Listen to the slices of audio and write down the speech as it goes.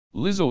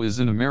Lizzo is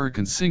an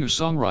American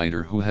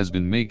singer-songwriter who has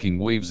been making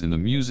waves in the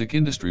music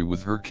industry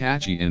with her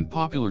catchy and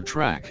popular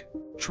track,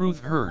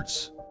 Truth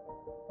Hurts.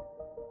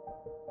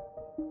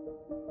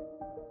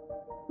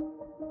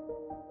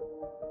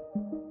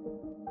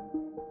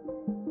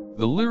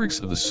 The lyrics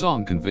of the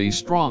song convey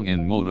strong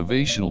and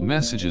motivational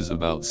messages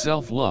about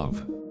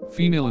self-love,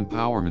 female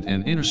empowerment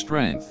and inner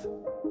strength.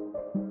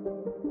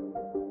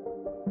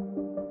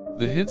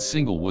 The hit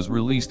single was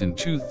released in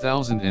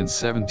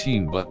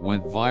 2017 but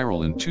went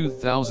viral in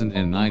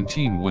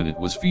 2019 when it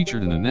was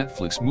featured in the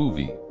Netflix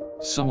movie,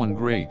 Someone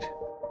Great.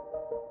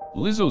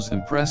 Lizzo's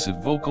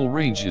impressive vocal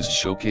range is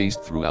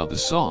showcased throughout the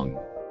song,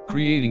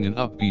 creating an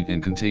upbeat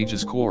and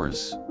contagious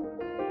chorus.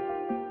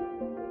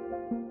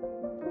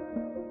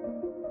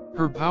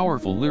 Her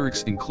powerful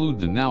lyrics include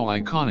the now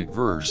iconic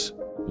verse,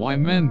 "Why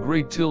men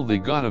great till they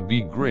gotta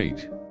be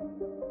great."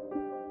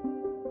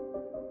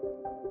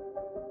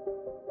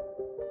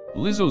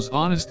 Lizzo's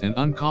honest and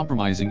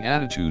uncompromising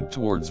attitude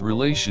towards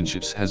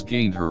relationships has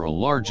gained her a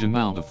large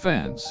amount of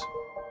fans.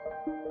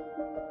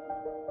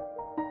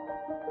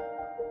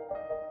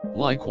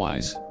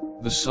 Likewise,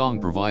 the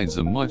song provides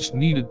a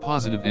much-needed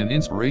positive and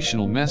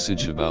inspirational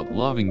message about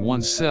loving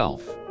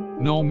oneself,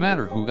 no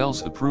matter who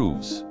else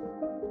approves.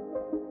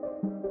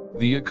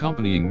 The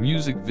accompanying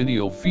music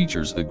video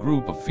features a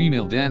group of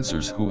female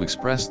dancers who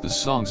express the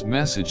song's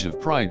message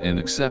of pride and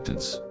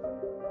acceptance.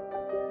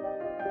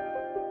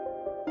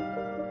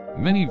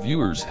 Many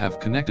viewers have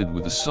connected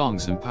with the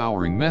song's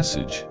empowering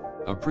message,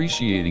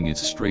 appreciating its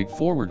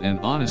straightforward and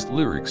honest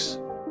lyrics.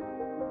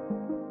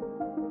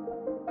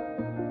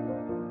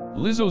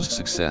 Lizzo's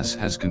success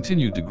has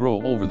continued to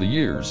grow over the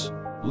years,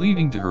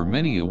 leading to her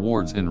many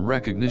awards and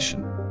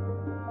recognition.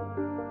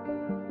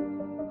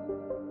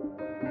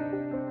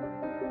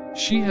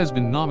 She has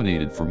been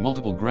nominated for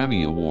multiple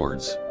Grammy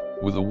Awards,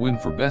 with a win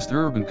for Best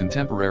Urban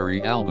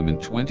Contemporary Album in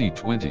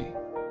 2020.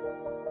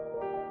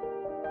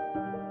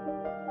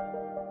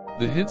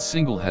 The hit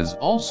single has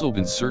also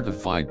been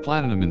certified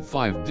platinum in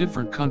 5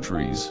 different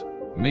countries,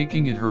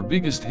 making it her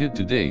biggest hit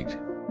to date.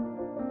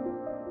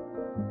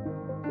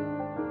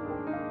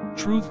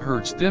 Truth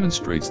Hurts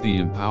demonstrates the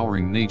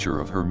empowering nature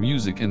of her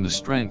music and the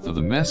strength of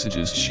the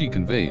messages she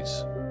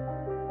conveys.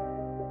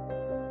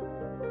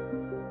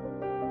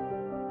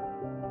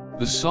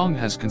 The song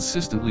has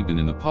consistently been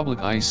in the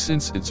public eye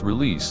since its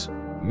release,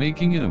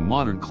 making it a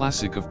modern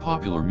classic of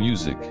popular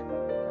music.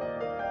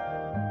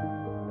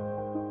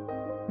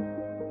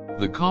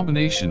 The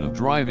combination of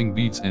driving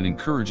beats and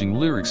encouraging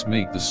lyrics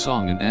make the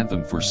song an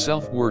anthem for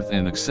self-worth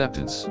and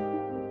acceptance.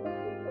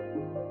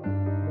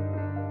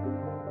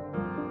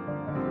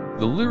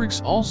 The lyrics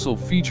also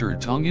feature a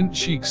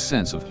tongue-in-cheek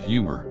sense of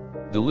humor,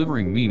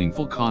 delivering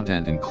meaningful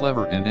content in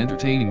clever and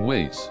entertaining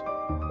ways.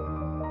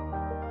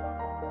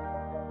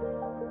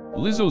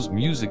 Lizzo's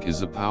music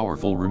is a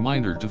powerful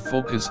reminder to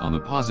focus on the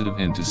positive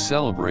and to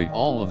celebrate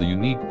all of the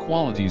unique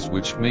qualities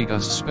which make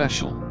us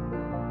special.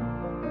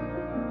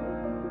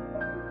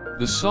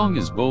 The song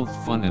is both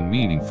fun and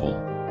meaningful,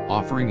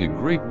 offering a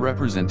great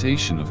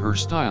representation of her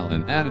style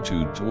and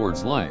attitude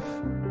towards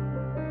life.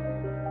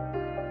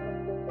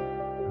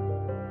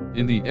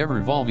 In the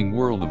ever-evolving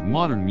world of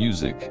modern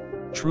music,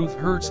 Truth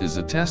Hurts is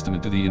a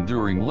testament to the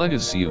enduring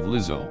legacy of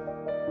Lizzo.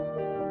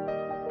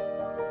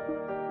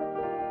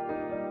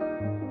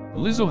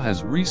 Lizzo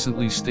has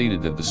recently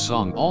stated that the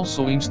song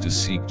also aims to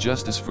seek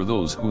justice for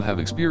those who have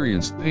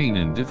experienced pain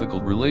in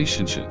difficult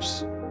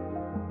relationships.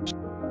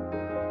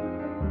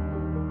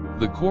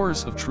 The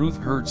chorus of Truth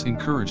Hurts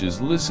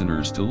encourages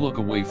listeners to look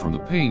away from the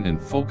pain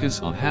and focus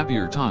on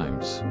happier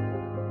times.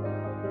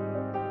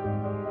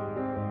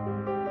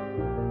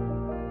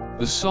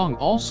 The song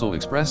also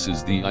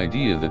expresses the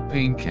idea that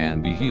pain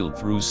can be healed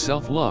through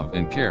self-love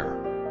and care.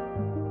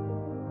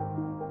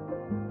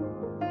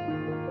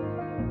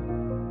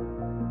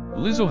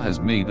 Lizzo has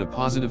made a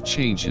positive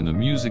change in the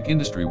music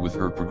industry with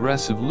her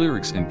progressive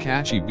lyrics and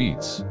catchy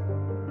beats.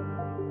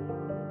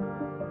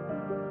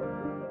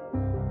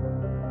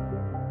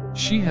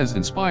 She has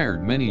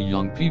inspired many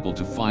young people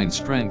to find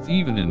strength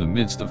even in the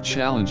midst of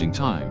challenging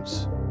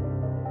times.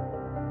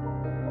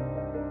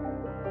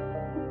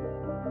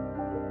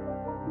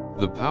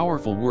 The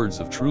powerful words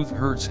of Truth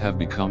Hurts have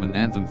become an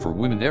anthem for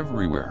women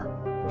everywhere,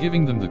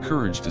 giving them the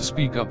courage to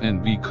speak up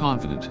and be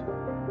confident.